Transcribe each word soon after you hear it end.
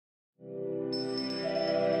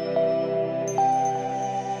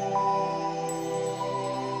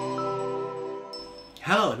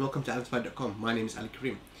Hello and welcome to alinspired.com. My name is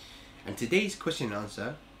Karim, and today's question and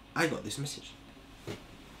answer, I got this message.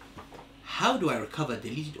 How do I recover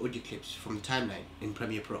deleted audio clips from the timeline in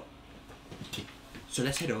Premiere Pro? So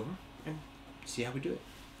let's head over and see how we do it.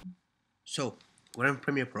 So we're in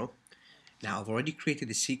Premiere Pro. Now I've already created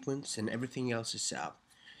the sequence and everything else is set up.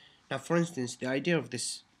 Now for instance, the idea of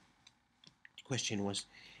this question was,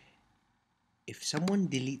 if someone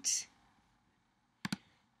deletes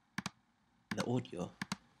the audio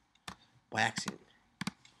by accident,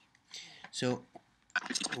 so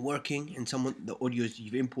working and the audio is,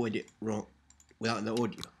 you've imported it wrong without the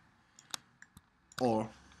audio, or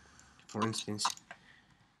for instance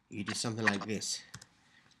you did something like this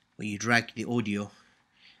where you drag the audio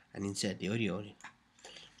and insert the audio.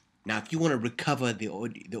 Now if you want to recover the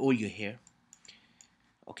audio here,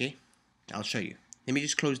 okay, I'll show you. Let me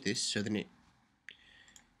just close this so then it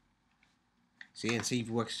see you've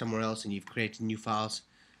worked somewhere else and you've created new files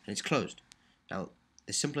and it's closed. Now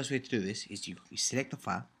the simplest way to do this is you select the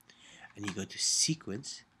file and you go to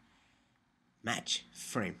sequence, match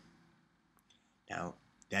frame. Now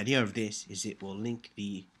the idea of this is it will link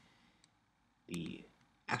the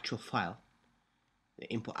actual file, the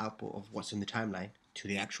input output of what's in the timeline, to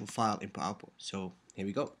the actual file input output. So here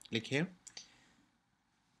we go, click here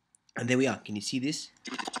and there we are. Can you see this?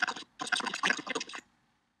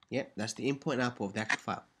 Yep, that's the input and output of the actual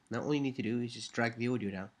file. Now all you need to do is just drag the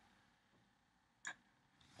audio down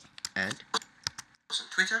and on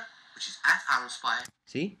Twitter, which is @alinspired.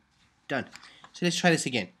 See? Done. So let's try this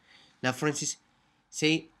again. Now for instance,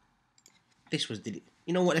 say this was deleted.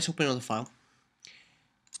 You know what, let's open another file.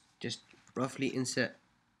 Just roughly insert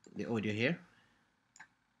the audio here.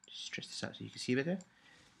 Just stretch this out so you can see better.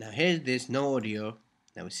 Now here's this, no audio.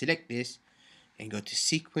 Now we select this and go to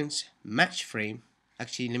sequence, match frame.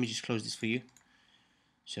 Actually, let me just close this for you.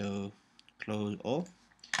 So close all.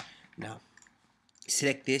 Now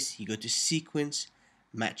select this, you go to sequence,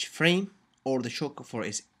 match frame, or the shortcut for it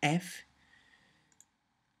is F,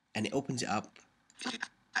 and it opens it up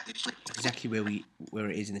exactly where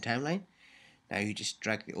it is in the timeline. Now you just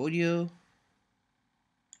drag the audio.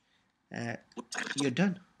 You're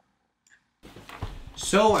done.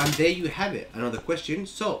 So, and there you have it, another question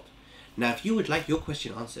solved. Now if you would like your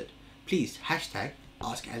question answered, please hashtag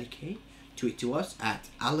AskAliK, tweet to us at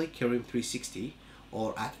AliKarim360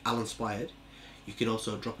 or at Alinspired. You can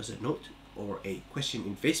also drop us a note or a question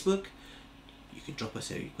in Facebook. You can drop us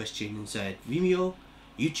a question inside Vimeo,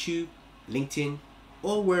 YouTube, LinkedIn,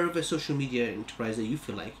 or wherever social media enterprise that you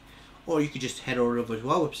feel like. Or you could just head over to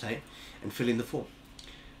our website and fill in the form.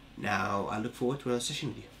 Now I look forward to another session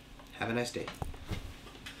with you. Have a nice day.